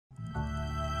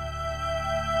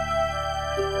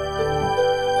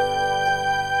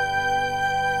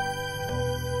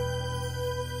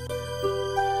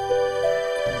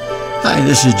Hi,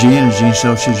 this is Gene of Gene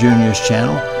Socha Jr.'s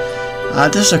channel.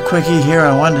 Just a quickie here.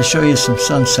 I wanted to show you some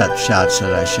sunset shots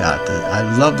that I shot.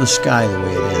 I love the sky the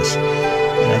way it is,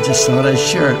 and I just thought I'd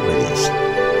share it with you.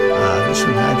 This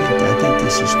one, I think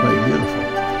this is quite beautiful.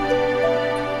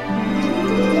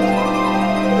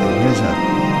 And here's an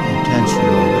intense view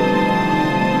of it.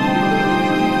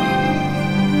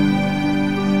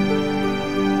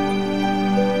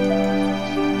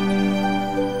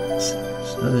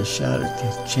 Another shot,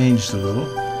 it changed a little.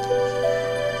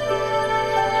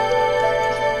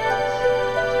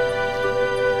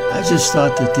 I just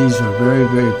thought that these were very,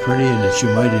 very pretty and that you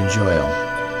might enjoy them.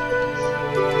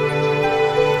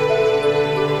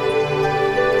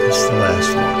 This is the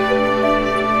last one.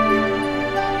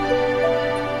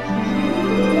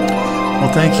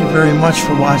 Well, thank you very much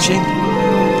for watching.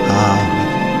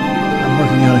 I'm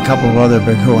working on a couple of other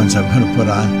bigger ones I'm going to put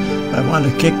on. I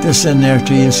wanted to kick this in there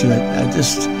to you so that it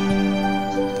just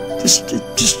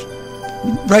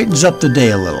brightens up the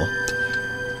day a little.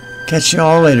 Catch you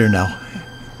all later now.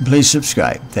 Please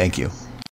subscribe. Thank you.